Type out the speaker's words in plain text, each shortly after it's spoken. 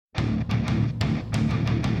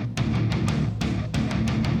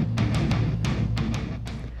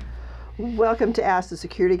Welcome to Ask the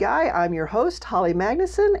Security Guy. I'm your host, Holly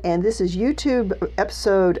Magnuson, and this is YouTube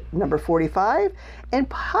episode number 45 and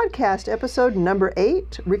podcast episode number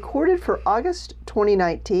 8, recorded for August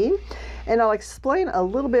 2019. And I'll explain a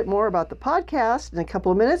little bit more about the podcast in a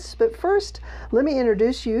couple of minutes, but first, let me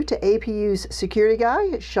introduce you to APU's security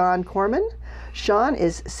guy, Sean Corman. Sean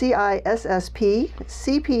is CISSP,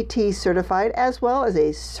 CPT certified, as well as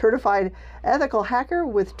a certified ethical hacker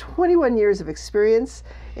with 21 years of experience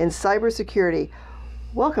in cybersecurity.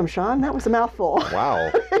 Welcome, Sean. That was a mouthful.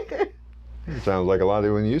 Wow. It sounds like a lot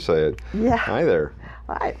when you say it. Yeah. Hi there.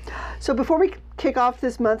 Hi. So before we kick off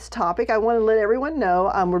this month's topic, I want to let everyone know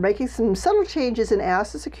we're making some subtle changes in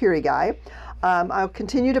Ask the Security Guy. I'll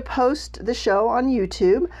continue to post the show on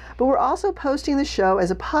YouTube, but we're also posting the show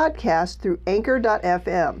as a podcast through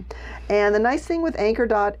Anchor.fm. And the nice thing with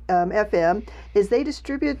Anchor.fm is they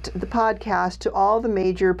distribute the podcast to all the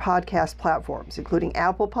major podcast platforms, including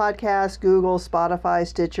Apple Podcasts, Google, Spotify,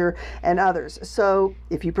 Stitcher, and others. So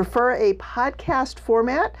if you prefer a podcast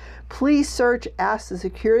format, please search Ask the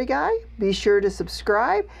Security Guy. Be sure to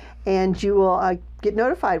subscribe, and you will get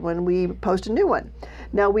notified when we post a new one.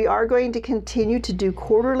 Now, we are going to continue to do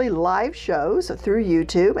quarterly live shows through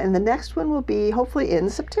YouTube, and the next one will be hopefully in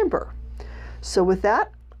September. So with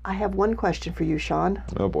that, I have one question for you, Sean.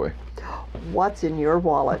 Oh boy. What's in your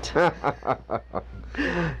wallet? Today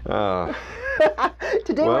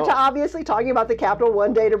we're obviously talking about the Capital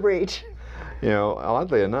One data breach. You know,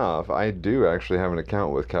 oddly enough, I do actually have an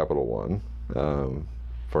account with Capital One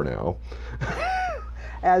for now.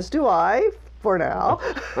 As do I, for now.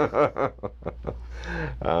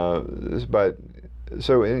 But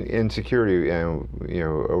so in security, you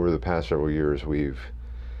know, over the past several years, we've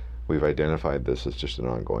identified this as just an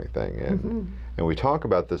ongoing thing, and we talk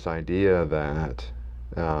about this idea that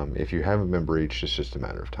if you haven't been breached, it's just a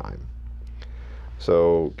matter of time.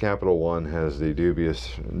 So Capital One has the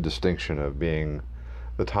dubious distinction of being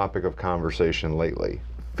the topic of conversation lately.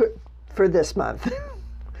 For this month.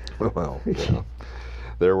 Well, yeah.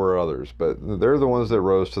 There were others, but they're the ones that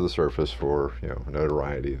rose to the surface for, you know,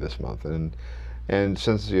 notoriety this month. And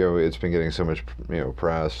since, you know, it's been getting so much, you know,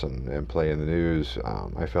 press and play in the news,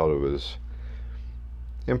 I felt it was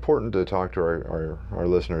important to talk to our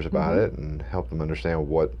listeners about it and help them understand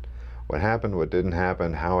what happened, what didn't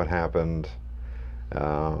happen, how it happened,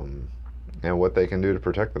 and what they can do to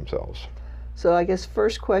protect themselves. So I guess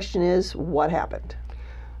first question is, what happened?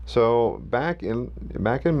 So back in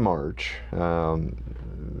March,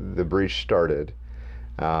 the breach started,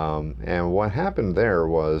 and what happened there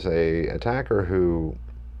was a attacker who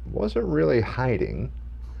wasn't really hiding,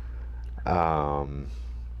 and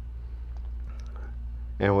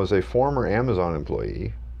was a former Amazon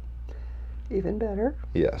employee. Even better.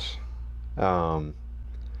 Yes.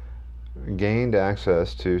 Gained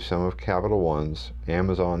access to some of Capital One's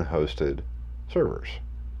Amazon-hosted servers.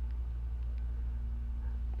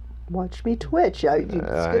 Watch me twitch. It's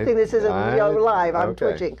a good thing this isn't live. I'm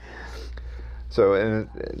twitching. So, and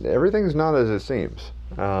everything's not as it seems.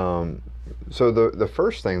 So the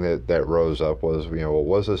first thing that rose up was, you know,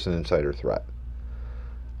 was this an insider threat?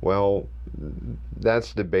 Well,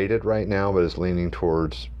 that's debated right now, but it's leaning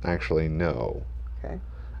towards actually no. Okay.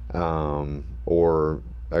 Or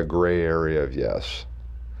a gray area of yes.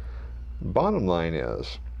 Bottom line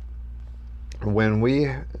is, when we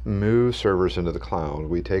move servers into the cloud,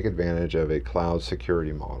 we take advantage of a cloud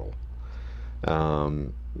security model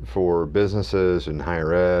for businesses and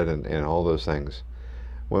higher ed and all those things.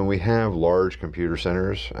 When we have large computer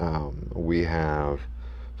centers, we have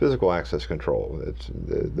physical access control.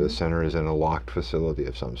 The center is in a locked facility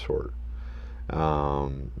of some sort.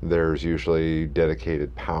 There's usually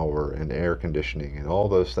dedicated power and air conditioning and all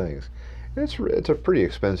those things. It's a pretty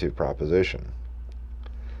expensive proposition.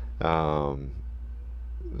 So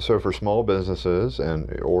for small businesses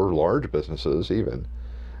or large businesses even,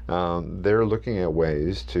 they're looking at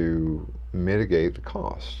ways to mitigate the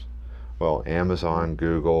costs. Well, Amazon,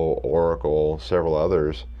 Google, Oracle, several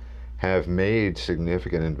others have made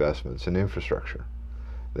significant investments in infrastructure.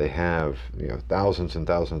 They have, you know, thousands and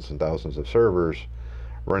thousands and thousands of servers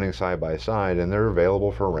running side by side, and they're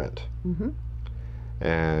available for rent.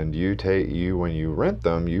 And when you rent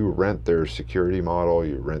them, you rent their security model,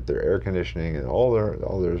 you rent their air conditioning and all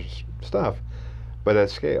their stuff, but at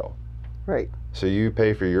scale. Right. So you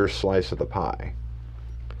pay for your slice of the pie.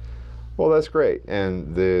 Well, that's great.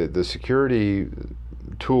 And the security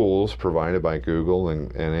tools provided by Google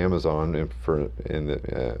and Amazon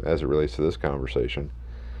as it relates to this conversation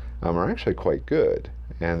are actually quite good.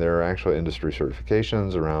 And there are actually industry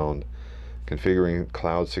certifications around configuring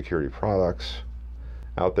cloud security products.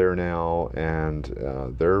 out there now, and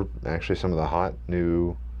they're actually some of the hot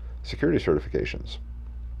new security certifications.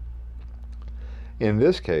 In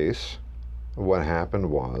this case, what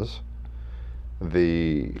happened was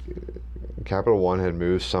the Capital One had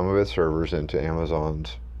moved some of its servers into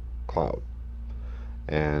Amazon's cloud,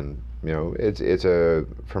 and it's a,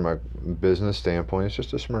 from a business standpoint, it's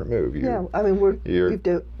just a smart move. Yeah, I mean,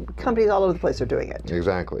 companies all over the place are doing it.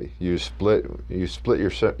 Exactly. You split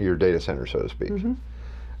your data center, so to speak.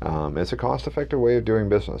 It's a cost-effective way of doing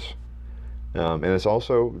business, and it's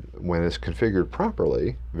also, when it's configured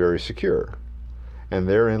properly, very secure. And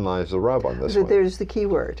therein lies the rub on this one. There's the key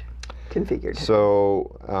word, configured.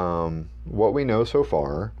 So what we know so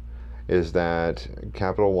far is that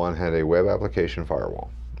Capital One had a web application firewall,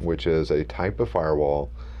 which is a type of firewall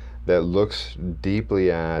that looks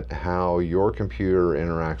deeply at how your computer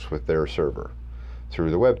interacts with their server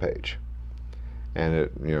through the web page. And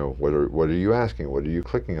it, what are you asking? What are you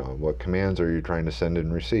clicking on? What commands are you trying to send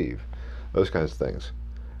and receive? Those kinds of things.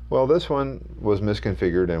 Well, this one was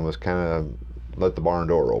misconfigured and was kind of let the barn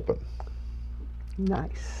door open.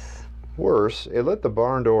 Nice. Worse, it let the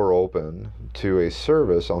barn door open to a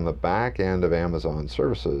service on the back end of Amazon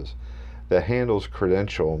services that handles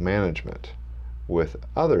credential management with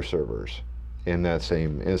other servers in that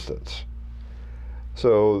same instance.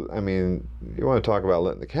 So, I mean, you want to talk about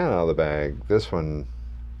letting the cat out of the bag. This one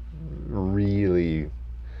really,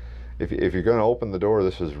 if you're going to open the door,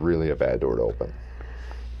 this is really a bad door to open.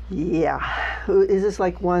 Yeah. Is this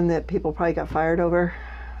like one that people probably got fired over?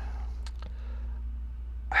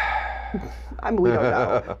 I mean, we don't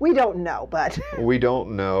know. We don't know, but... We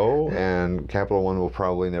don't know, and Capital One will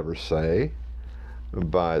probably never say.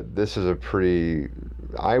 But this is a pretty...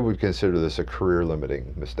 I would consider this a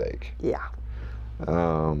career-limiting mistake. Yeah.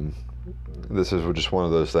 This is just one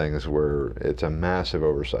of those things where it's a massive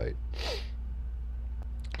oversight.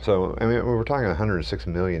 So, I mean, we're talking 106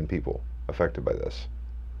 million people affected by this.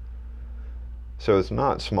 So it's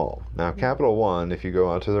not small. Now, Capital One, if you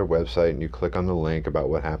go out to their website and you click on the link about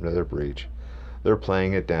what happened to their breach, they're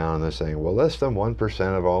playing it down and they're saying, well, less than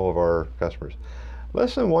 1% of all of our customers.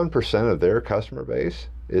 Less than 1% of their customer base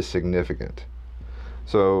is significant.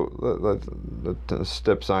 So let's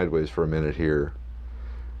step sideways for a minute here.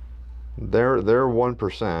 Their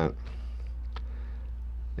 1%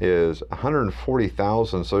 is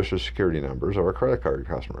 140,000 Social Security numbers of our credit card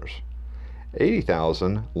customers.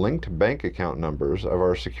 80,000 linked bank account numbers of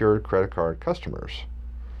our secured credit card customers.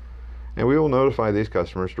 And we will notify these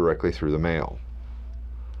customers directly through the mail.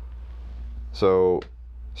 So,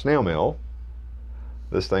 snail mail,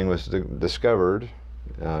 this thing was discovered,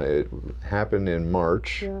 it happened in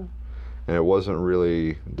March, and it wasn't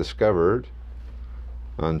really discovered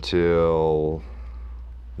until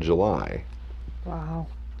July. Wow.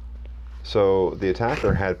 So the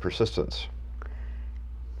attacker had persistence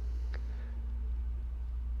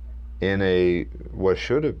in what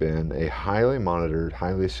should have been a highly monitored,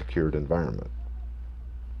 highly secured environment.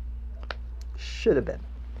 Should have been.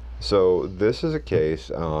 So this is a case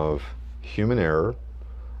of human error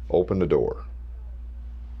opened a door.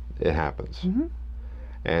 It happens.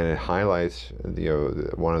 And it highlights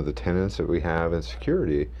one of the tenets that we have in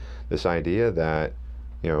security, this idea that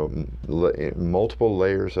multiple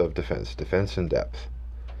layers of defense in depth.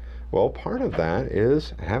 Well, part of that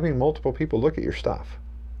is having multiple people look at your stuff.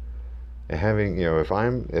 And having, if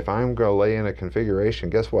I'm going to lay in a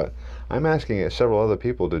configuration, guess what? I'm asking several other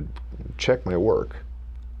people to check my work.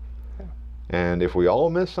 And if we all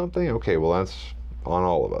miss something, okay, well, that's on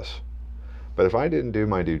all of us. But if I didn't do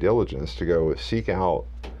my due diligence to go seek out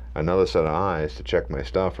another set of eyes to check my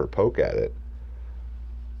stuff or poke at it,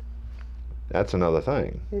 that's another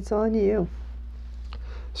thing. It's on you.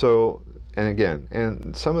 So, and again,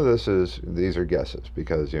 and some of these are guesses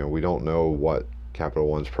because, we don't know what Capital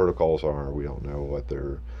One's protocols are. We don't know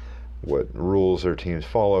what rules their teams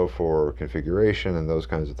follow for configuration and those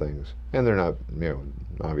kinds of things. And they're not,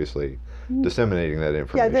 obviously disseminating that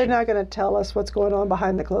information. Yeah, they're not going to tell us what's going on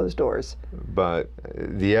behind the closed doors. But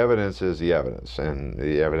the evidence is the evidence, and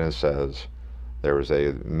the evidence says there was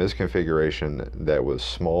a misconfiguration that was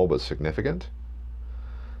small but significant.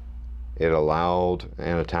 It allowed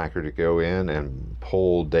an attacker to go in and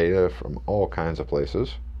pull data from all kinds of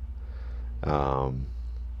places. And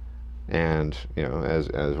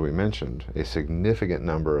as we mentioned, a significant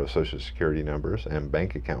number of Social Security numbers and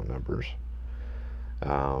bank account numbers.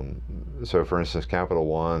 So for instance, Capital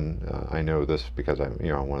One, I know this because I'm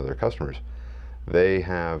one of their customers. They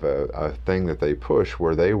have a thing that they push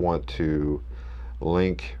where they want to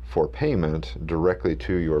link for payment directly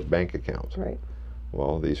to your bank account. Right.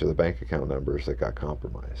 Well, these are the bank account numbers that got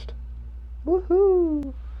compromised.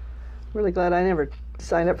 Woohoo! Really glad I never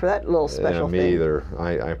signed up for that little special me thing. either.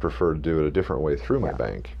 I prefer to do it a different way through my Yeah.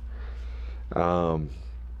 bank,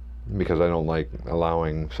 because I don't like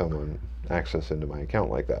allowing someone access into my account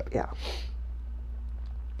like that. Yeah.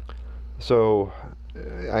 So,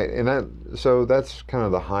 so that's kind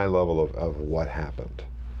of the high level of what happened.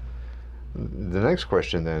 The next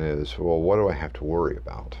question then is, well, what do I have to worry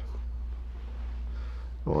about?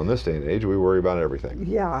 Well, in this day and age, we worry about everything.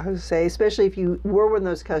 Yeah, I would say, especially if you were one of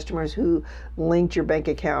those customers who linked your bank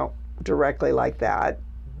account directly like that.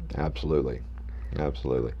 Absolutely,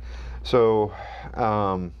 absolutely. So,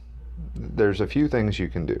 there's a few things you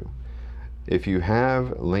can do. If you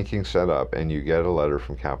have linking set up and you get a letter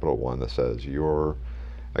from Capital One that says your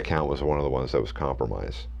account was one of the ones that was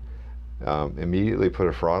compromised, immediately put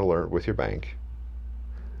a fraud alert with your bank.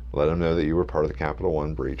 Let them know that you were part of the Capital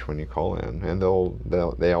One breach when you call in, and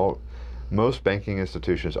most banking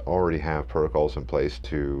institutions already have protocols in place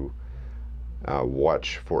to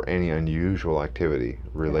watch for any unusual activity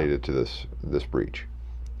related to this breach.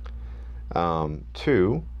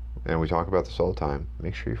 2, and we talk about this all the time,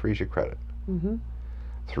 make sure you freeze your credit.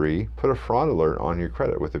 3, put a fraud alert on your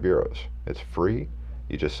credit with the bureaus. It's free.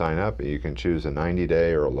 You just sign up. You can choose a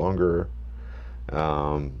 90-day or a longer,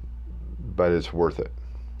 but it's worth it.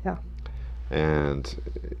 Yeah.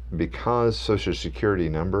 And because Social Security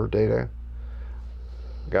number data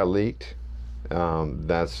got leaked,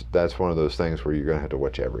 that's one of those things where you're going to have to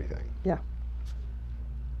watch everything. Yeah.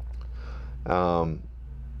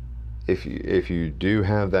 If you do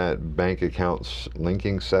have that bank account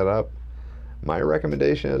linking set up, my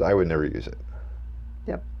recommendation is I would never use it.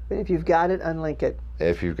 Yep. And if you've got it, unlink it.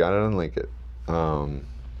 If you've got it, unlink it.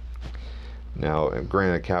 Now,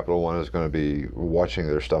 granted, Capital One is going to be watching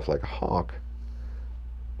their stuff like a hawk.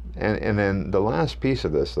 And then the last piece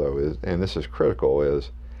of this, though, is, and this is critical,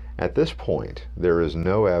 is at this point, there is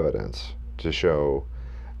no evidence to show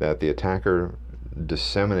that the attacker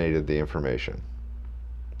disseminated the information.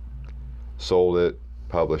 Sold it,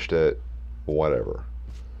 published it, whatever.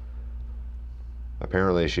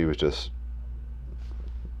 Apparently, she was just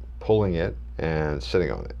pulling it and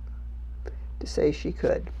sitting on it. To say she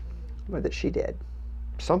could, or that she did.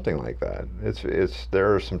 Something like that.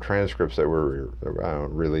 There are some transcripts that were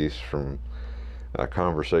released from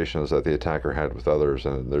conversations that the attacker had with others,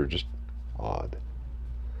 and they're just odd.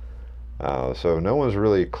 So no one's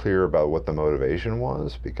really clear about what the motivation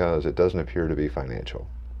was, because it doesn't appear to be financial,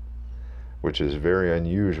 which is very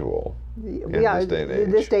unusual in this day and age.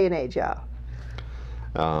 In this day and age, yeah.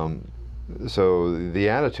 So the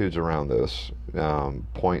attitudes around this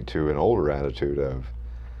point to an older attitude of,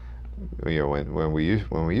 when we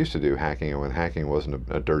used to do hacking, and when hacking wasn't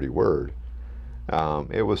a dirty word,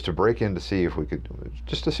 it was to break in to see if we could,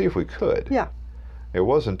 just to see if we could. Yeah. It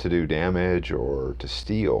wasn't to do damage or to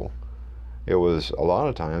steal. It was a lot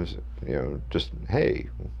of times, just, hey,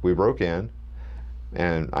 we broke in,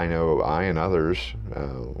 and I know I and others,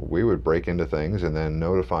 we would break into things and then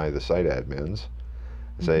notify the site admins,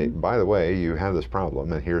 say, by the way, you have this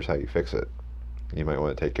problem, and here's how you fix it. You might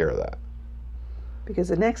want to take care of that. Because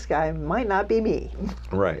the next guy might not be me.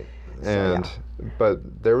 Right.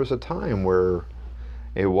 But there was a time where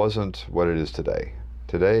it wasn't what it is today.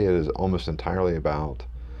 Today it is almost entirely about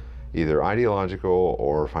either ideological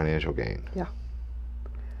or financial gain. Yeah.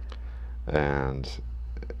 And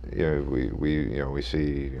we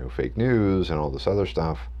see fake news and all this other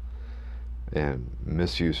stuff, and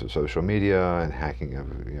misuse of social media and hacking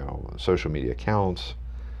of social media accounts.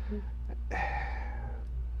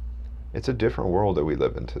 It's a different world that we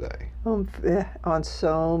live in today. On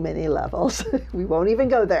so many levels. We won't even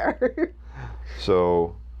go there.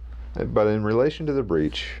 So, but in relation to the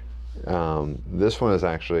breach, this one is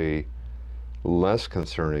actually less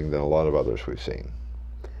concerning than a lot of others we've seen.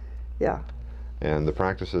 Yeah. And the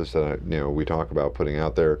practices that we talk about putting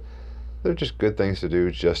out there, they're just good things to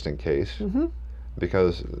do just in case,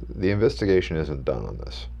 because the investigation isn't done on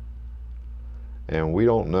this. And we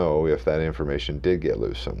don't know if that information did get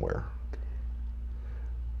loose somewhere.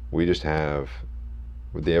 We just have,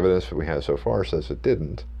 the evidence that we have so far says it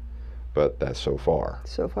didn't, but that's so far.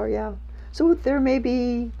 So far, yeah. So there may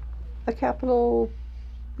be a Capital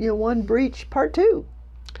One breach part 2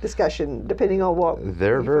 discussion, depending on what.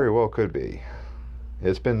 There very well could be.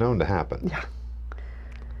 It's been known to happen. Yeah.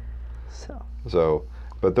 So,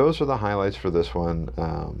 but those are the highlights for this one.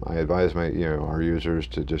 I advise our users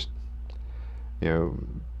to just,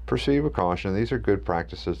 proceed with caution. These are good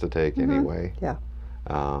practices to take anyway. Yeah.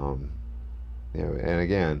 And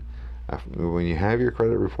again, when you have your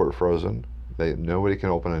credit report frozen, nobody can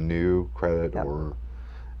open a new credit or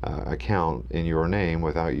account in your name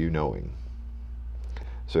without you knowing.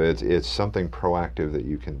 So it's something proactive that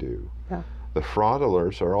you can do. Yeah. The fraud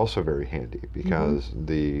alerts are also very handy because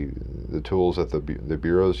the tools that the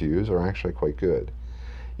bureaus use are actually quite good.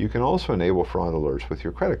 You can also enable fraud alerts with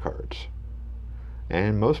your credit cards.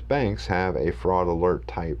 And most banks have a fraud alert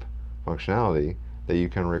type functionality that you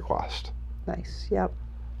can request. Nice. Yep.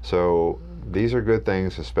 So these are good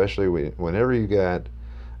things, especially whenever you get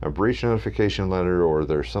a breach notification letter or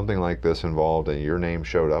there's something like this involved and your name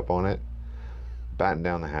showed up on it, batten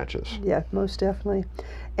down the hatches. Yeah, most definitely.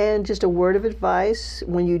 And just a word of advice,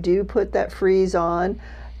 when you do put that freeze on,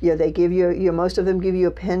 they give you, most of them give you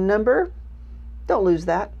a PIN number. Don't lose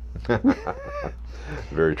that.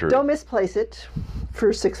 Very true. Don't misplace it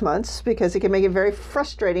for 6 months because it can make it very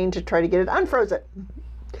frustrating to try to get it unfrozen.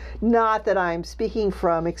 Not that I'm speaking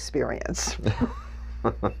from experience.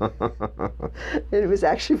 It was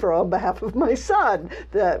actually on behalf of my son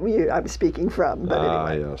that I'm speaking from. But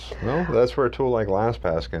anyway. Yes. Well, that's where a tool like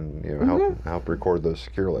LastPass can help record those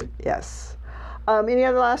securely. Yes. Any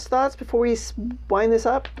other last thoughts before we wind this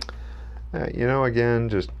up? Again,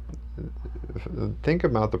 just think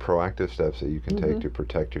about the proactive steps that you can take to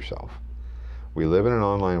protect yourself. We live in an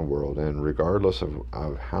online world, and regardless of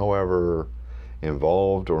however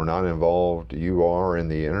involved or not involved you are in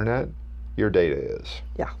the internet, your data is.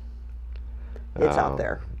 Yeah. It's out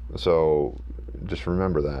there. So just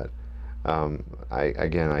remember that.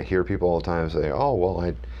 I hear people all the time say, "Oh, well,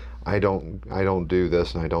 I don't do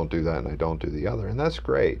this and I don't do that and I don't do the other," and that's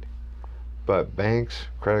great. But banks,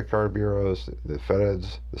 credit card bureaus, the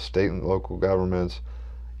feds, the state and local governments,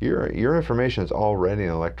 your information is already in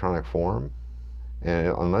electronic form, and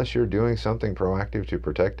unless you're doing something proactive to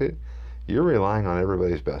protect it, you're relying on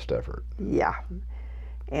everybody's best effort. Yeah.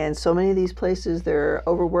 And so many of these places, they're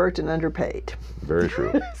overworked and underpaid. Very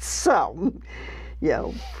true. So, we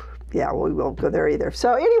won't go there either.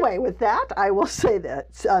 So anyway, with that, I will say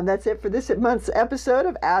that that's it for this month's episode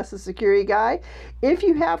of Ask the Security Guy. If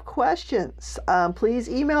you have questions, please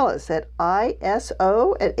email us at iso@apu.edu.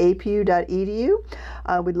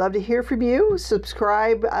 We'd love to hear from you.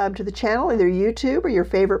 Subscribe to the channel, either YouTube or your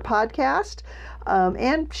favorite podcast.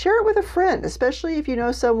 And share it with a friend, especially if you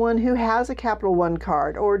know someone who has a Capital One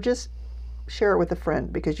card, or just share it with a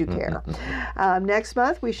friend because you care. Next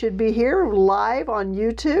month, we should be here live on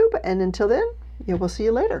YouTube. And until then, we'll see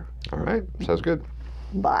you later. All right. Sounds good.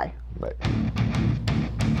 Bye. Bye.